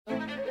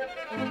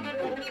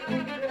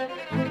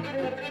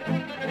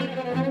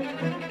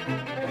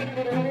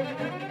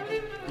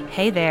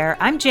Hey there,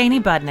 I'm Janie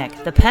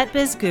Budnick, the Pet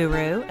Biz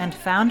Guru and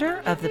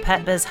founder of the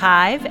Pet Biz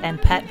Hive and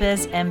Pet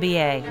Biz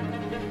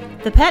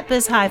MBA. The Pet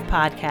Biz Hive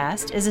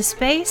podcast is a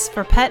space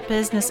for pet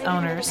business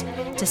owners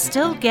to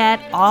still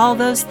get all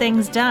those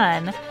things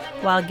done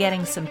while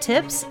getting some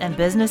tips and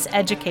business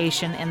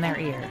education in their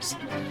ears.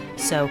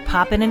 So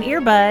pop in an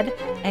earbud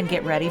and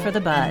get ready for the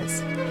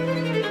buzz.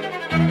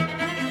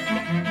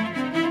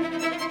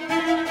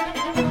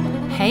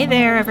 Hey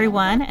there,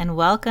 everyone, and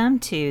welcome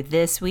to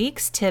this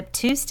week's Tip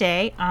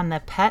Tuesday on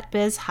the Pet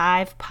Biz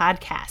Hive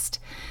podcast.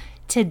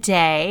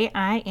 Today,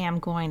 I am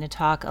going to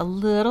talk a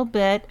little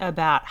bit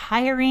about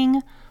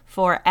hiring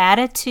for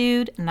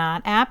attitude,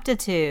 not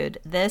aptitude.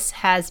 This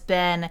has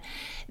been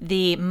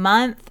the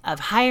month of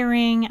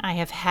hiring. I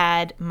have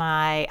had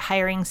my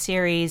hiring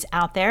series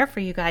out there for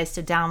you guys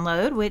to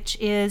download, which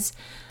is,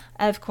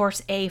 of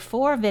course, a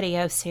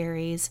 4-video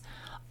series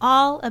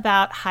all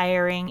about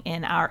hiring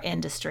in our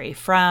industry,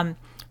 from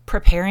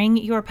preparing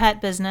your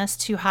pet business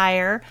to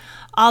hire,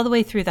 all the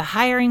way through the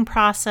hiring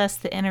process,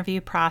 the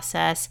interview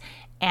process,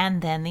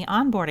 and then the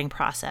onboarding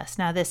process.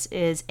 Now, this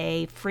is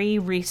a free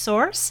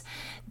resource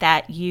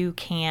that you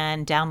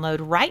can download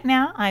right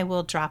now. I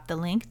will drop the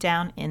link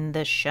down in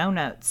the show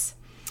notes.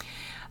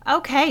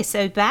 Okay,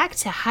 so back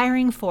to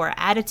hiring for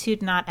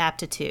attitude, not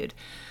aptitude.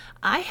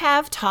 I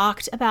have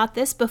talked about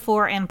this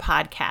before in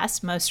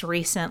podcasts, most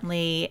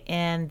recently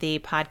in the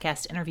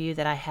podcast interview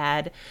that I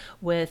had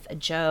with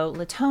Joe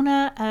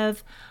Latona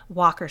of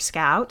Walker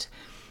Scout,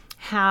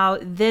 how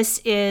this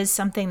is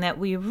something that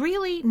we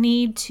really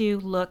need to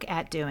look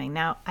at doing.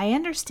 Now, I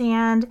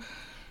understand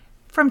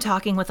from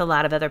talking with a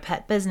lot of other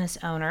pet business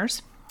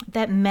owners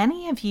that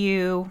many of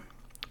you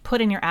put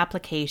in your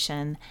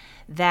application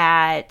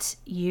that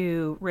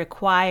you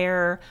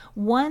require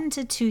 1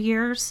 to 2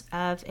 years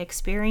of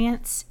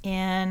experience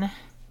in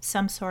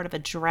some sort of a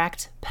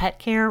direct pet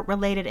care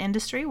related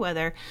industry,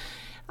 whether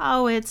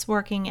it's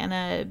working in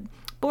a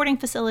boarding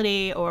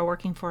facility or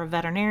working for a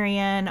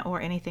veterinarian or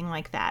anything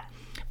like that.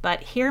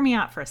 But hear me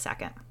out for a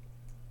second.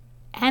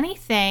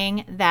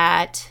 Anything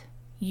that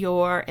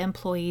your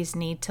employees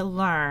need to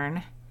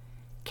learn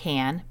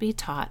can be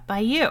taught by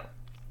you.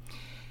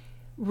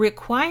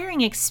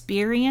 Requiring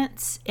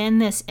experience in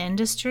this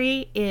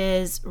industry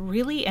is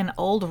really an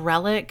old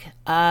relic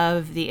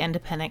of the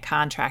independent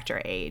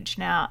contractor age.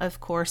 Now, of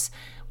course,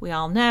 we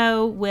all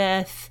know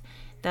with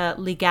the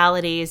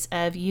legalities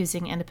of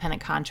using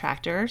independent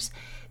contractors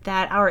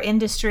that our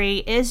industry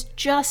is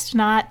just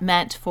not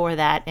meant for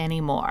that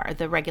anymore.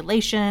 The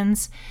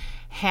regulations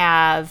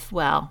have,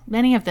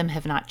 many of them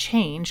have not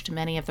changed.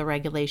 Many of the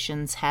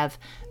regulations have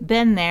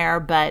been there,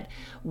 but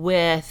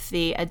with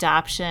the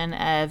adoption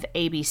of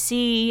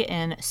ABC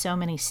in so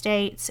many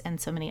states and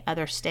so many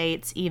other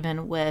states,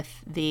 even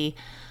with the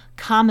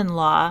common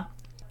law,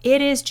 it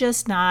is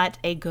just not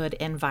a good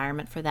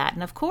environment for that.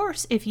 And of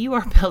course, if you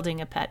are building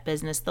a pet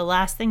business, the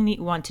last thing that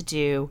you want to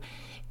do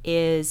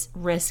is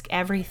risk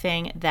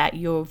everything that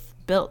you've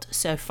built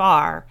so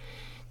far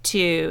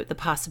to the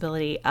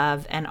possibility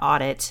of an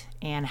audit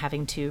and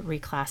having to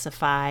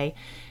reclassify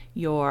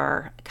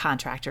your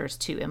contractors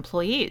to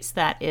employees.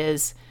 That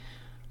is,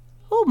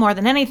 more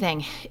than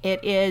anything,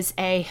 it is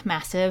a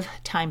massive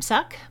time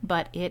suck,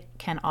 but it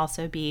can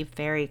also be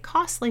very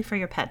costly for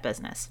your pet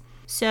business.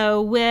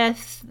 So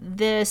with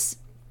this,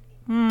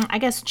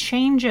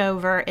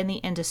 changeover in the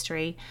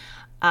industry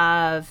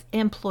of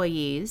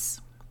employees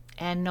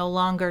and no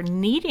longer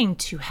needing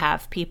to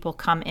have people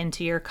come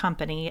into your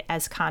company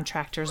as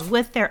contractors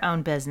with their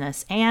own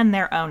business and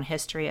their own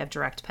history of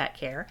direct pet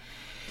care,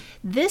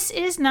 this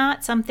is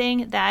not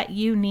something that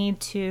you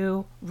need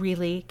to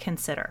really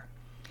consider.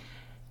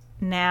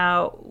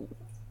 Now,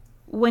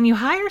 when you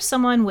hire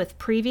someone with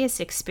previous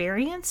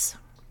experience,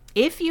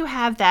 if you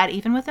have that,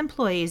 even with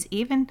employees,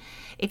 even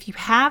if you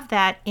have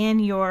that in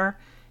your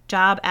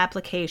job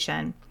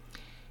application,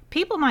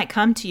 people might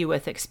come to you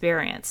with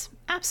experience.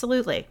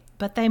 Absolutely.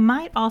 But they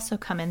might also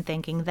come in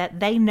thinking that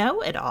they know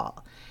it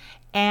all,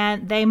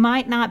 and they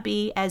might not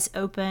be as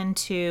open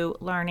to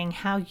learning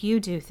how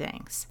you do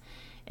things.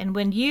 And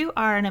when you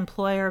are an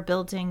employer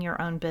building your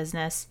own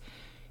business,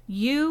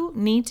 you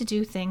need to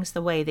do things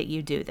the way that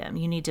you do them.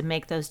 You need to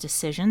make those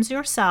decisions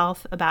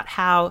yourself about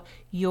how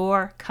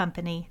your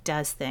company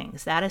does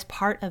things. That is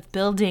part of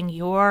building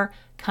your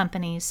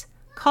company's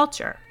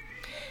culture.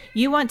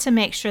 You want to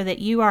make sure that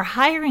you are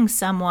hiring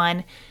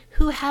someone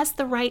who has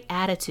the right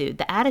attitude,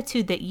 the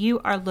attitude that you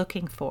are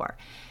looking for.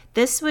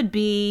 This would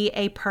be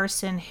a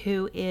person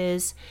who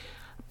is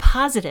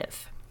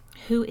positive,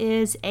 who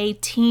is a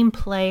team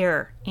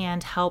player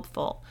and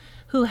helpful,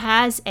 who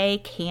has a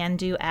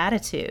can-do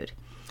attitude.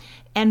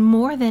 And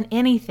more than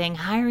anything,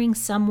 hiring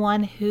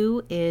someone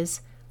who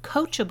is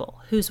coachable,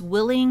 who's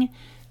willing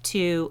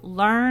to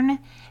learn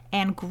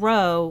and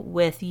grow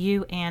with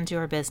you and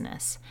your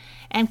business.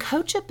 And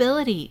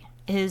coachability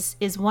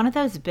is one of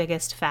those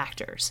biggest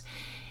factors.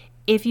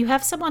 If you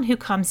have someone who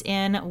comes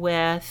in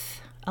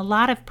with a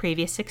lot of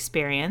previous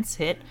experience,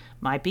 it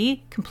might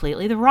be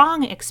completely the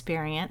wrong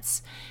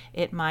experience.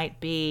 It might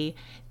be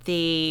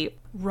the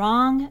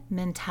wrong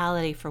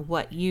mentality for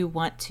what you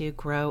want to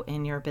grow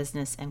in your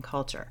business and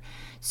culture.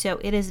 So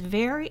it is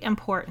very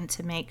important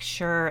to make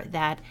sure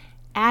that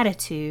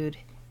attitude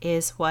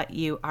is what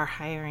you are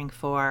hiring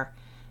for,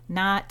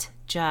 not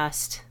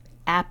just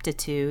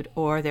aptitude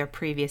or their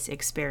previous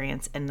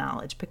experience and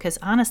knowledge. Because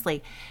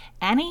honestly,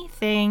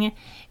 anything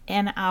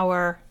in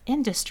our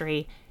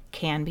industry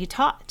can be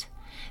taught.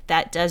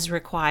 That does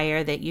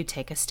require that you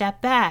take a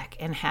step back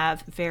and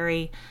have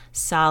very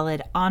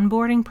solid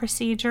onboarding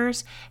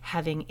procedures,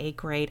 having a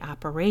great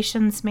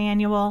operations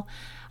manual.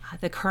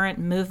 The current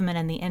movement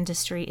in the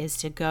industry is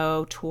to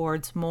go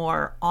towards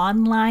more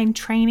online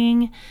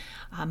training.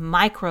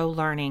 Micro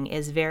learning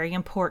is very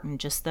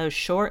important, just those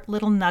short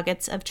little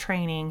nuggets of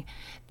training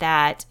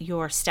that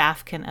your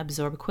staff can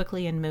absorb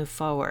quickly and move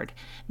forward.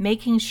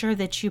 Making sure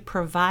that you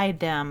provide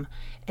them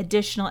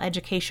additional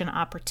education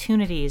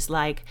opportunities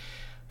like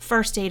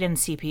first aid and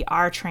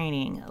CPR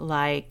training,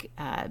 like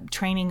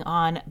training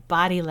on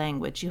body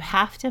language. You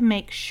have to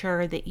make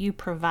sure that you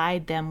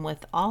provide them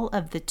with all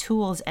of the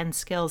tools and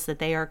skills that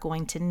they are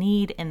going to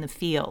need in the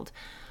field.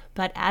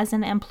 But as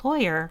an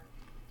employer,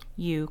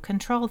 you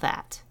control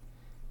that.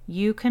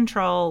 You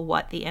control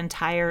what the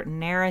entire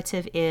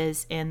narrative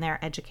is in their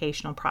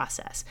educational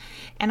process.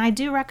 And I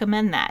do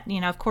recommend that.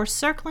 Of course,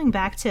 circling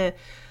back to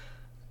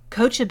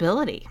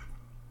coachability,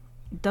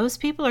 those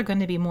people are going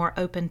to be more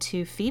open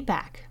to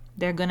feedback.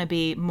 They're going to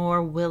be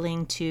more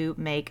willing to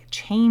make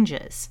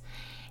changes.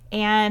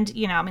 And,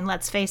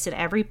 let's face it,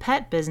 every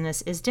pet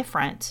business is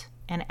different.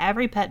 And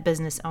every pet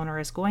business owner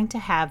is going to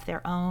have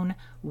their own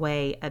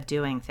way of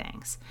doing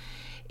things.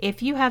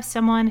 If you have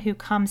someone who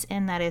comes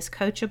in that is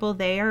coachable,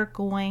 they are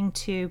going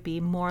to be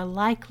more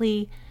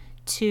likely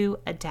to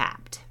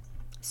adapt.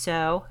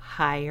 So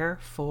hire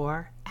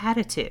for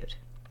attitude.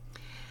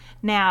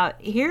 Now,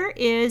 here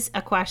is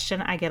a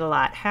question I get a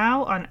lot.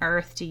 How on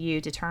earth do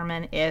you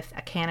determine if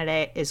a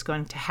candidate is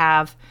going to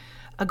have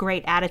a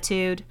great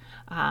attitude?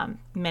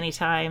 Many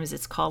times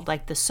it's called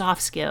like the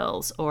soft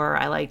skills, or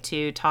I like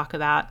to talk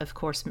about, of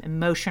course,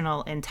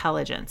 emotional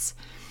intelligence.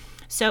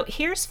 So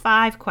here's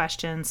 5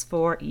 questions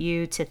for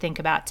you to think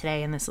about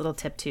today in this little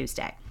Tip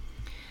Tuesday.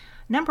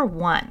 Number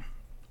 1,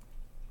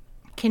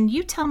 can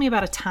you tell me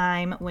about a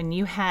time when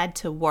you had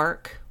to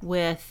work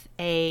with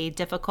a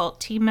difficult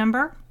team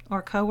member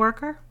or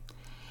coworker,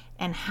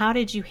 and how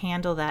did you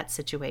handle that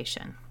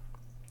situation?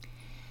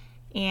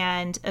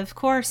 And of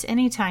course,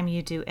 anytime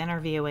you do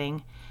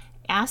interviewing,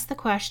 ask the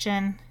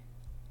question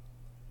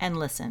and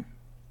listen.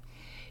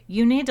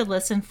 You need to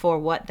listen for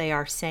what they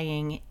are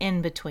saying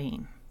in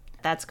between.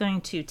 That's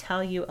going to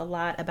tell you a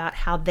lot about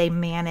how they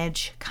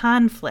manage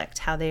conflict,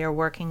 how they are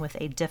working with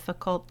a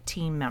difficult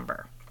team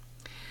member.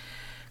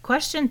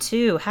 Question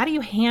 2, how do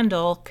you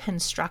handle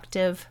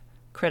constructive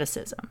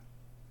criticism?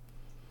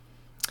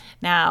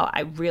 Now,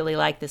 I really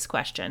like this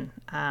question.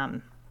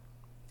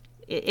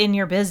 In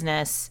your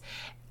business,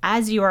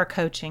 as you are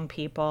coaching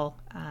people,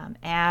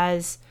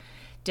 as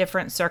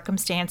different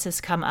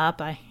circumstances come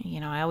up, I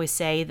always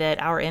say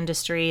that our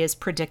industry is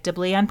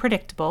predictably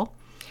unpredictable.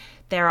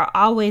 There are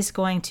always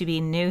going to be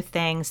new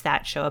things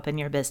that show up in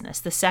your business.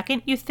 The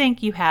second you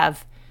think you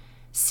have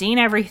seen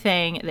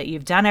everything, that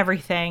you've done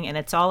everything, and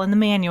it's all in the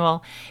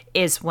manual,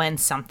 is when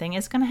something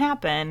is going to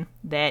happen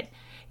that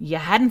you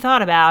hadn't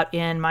thought about,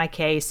 in my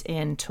case,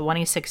 in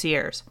 26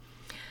 years.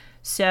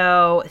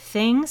 So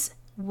things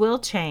will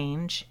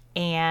change,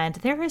 and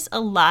there is a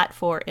lot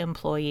for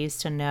employees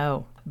to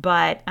know.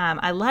 But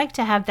I like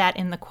to have that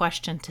in the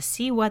question to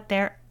see what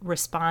their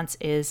response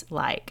is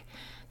like.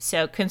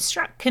 So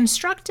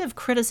constructive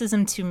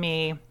criticism, to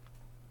me,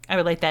 I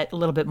relate that a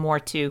little bit more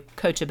to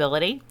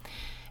coachability,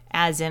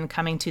 as in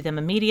coming to them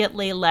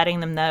immediately,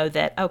 letting them know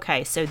that,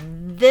 okay, so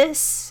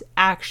this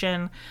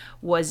action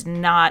was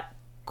not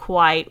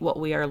quite what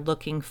we are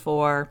looking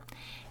for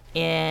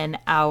in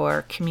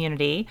our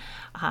community.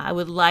 I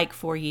would like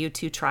for you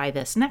to try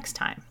this next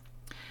time.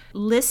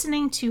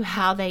 Listening to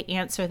how they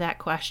answer that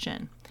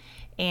question,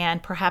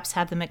 and perhaps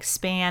have them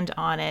expand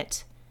on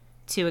it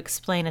to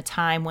explain a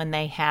time when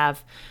they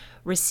have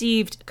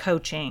received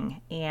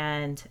coaching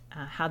and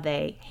how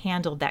they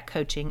handled that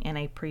coaching in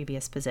a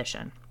previous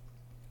position.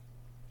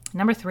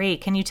 Number 3,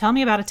 can you tell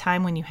me about a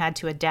time when you had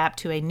to adapt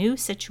to a new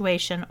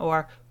situation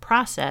or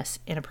process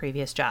in a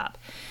previous job?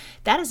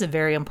 That is a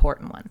very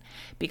important one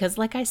because,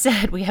 like I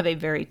said, we have a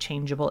very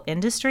changeable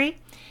industry,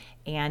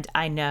 and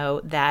I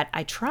know that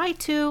I try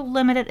to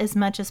limit it as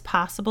much as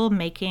possible,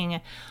 making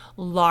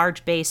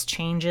large base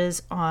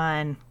changes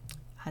on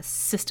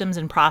systems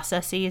and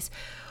processes.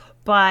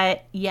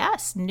 But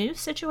yes, new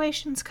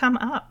situations come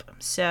up.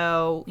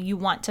 So you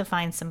want to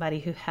find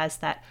somebody who has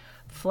that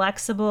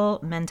flexible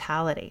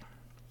mentality.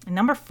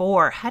 Number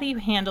 4, how do you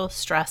handle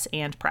stress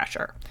and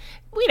pressure?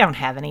 We don't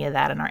have any of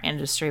that in our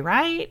industry,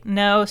 right?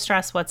 No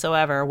stress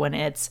whatsoever when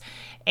it's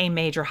a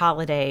major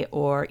holiday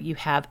or you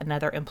have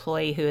another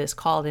employee who is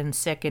called in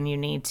sick and you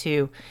need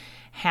to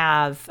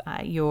have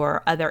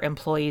your other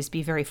employees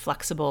be very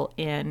flexible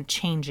in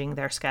changing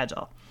their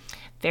schedule.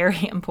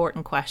 very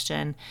important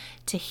question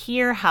to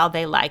hear how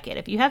they like it.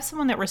 If you have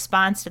someone that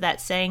responds to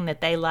that saying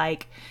that they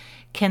like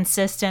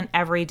consistent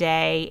every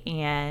day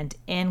and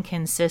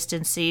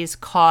inconsistencies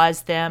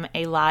cause them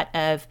a lot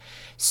of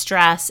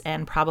stress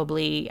and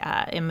probably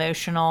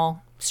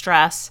emotional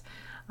stress,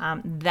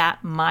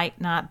 that might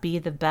not be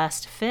the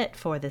best fit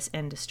for this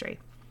industry.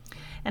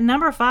 And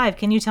number 5,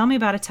 can you tell me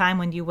about a time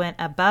when you went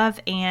above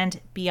and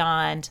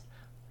beyond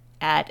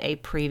at a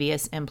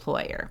previous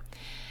employer?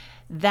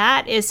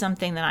 That is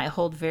something that I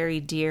hold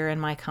very dear in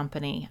my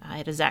company.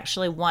 It is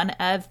actually one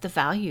of the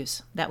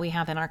values that we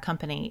have in our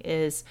company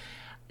is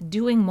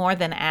doing more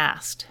than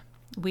asked.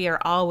 We are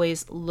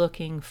always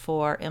looking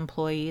for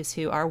employees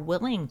who are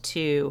willing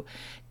to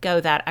go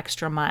that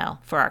extra mile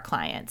for our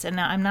clients. And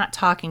now I'm not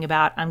talking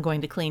about I'm going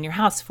to clean your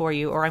house for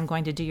you or I'm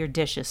going to do your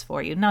dishes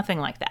for you. Nothing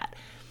like that.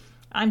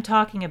 I'm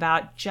talking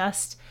about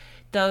just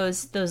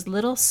those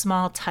little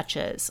small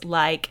touches,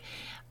 like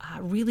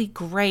a really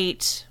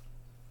great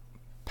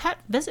pet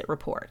visit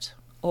report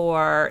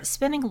or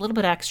spending a little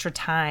bit extra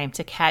time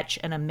to catch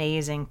an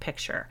amazing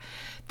picture.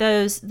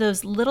 Those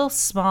little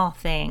small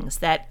things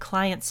that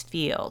clients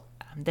feel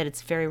that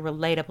it's very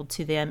relatable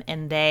to them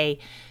and they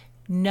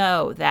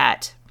know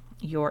that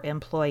your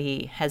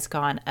employee has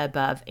gone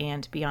above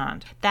and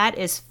beyond. That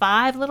is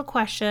 5 little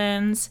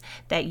questions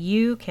that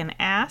you can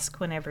ask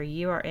whenever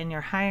you are in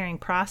your hiring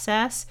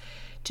process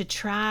to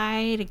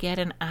try to get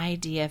an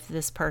idea if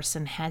this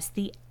person has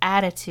the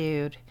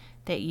attitude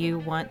that you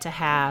want to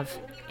have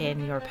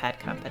in your pet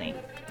company.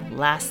 The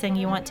last thing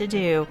you want to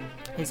do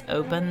is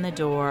open the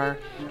door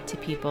to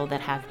people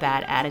that have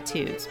bad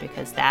attitudes,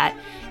 because that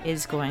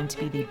is going to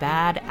be the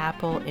bad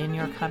apple in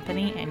your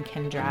company and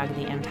can drag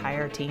the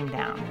entire team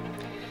down.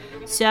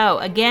 So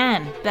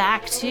again,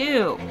 back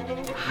to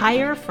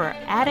hire for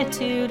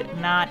attitude,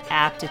 not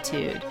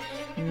aptitude.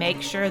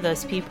 Make sure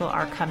those people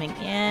are coming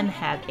in,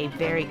 have a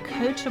very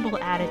coachable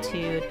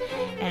attitude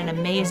and an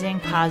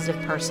amazing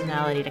positive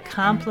personality to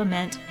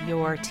complement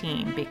your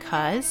team,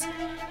 because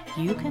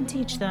you can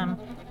teach them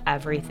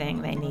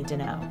everything they need to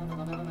know.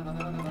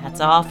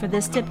 That's all for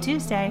this Tip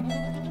Tuesday.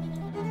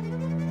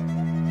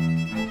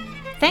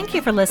 Thank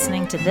you for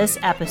listening to this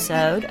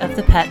episode of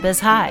the Pet Biz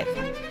Hive.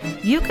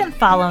 You can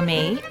follow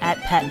me at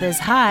Pet Biz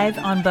Hive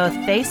on both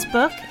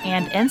Facebook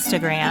and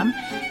Instagram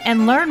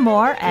and learn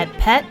more at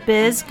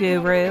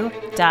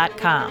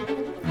petbizguru.com.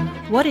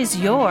 What is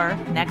your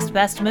next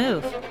best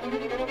move?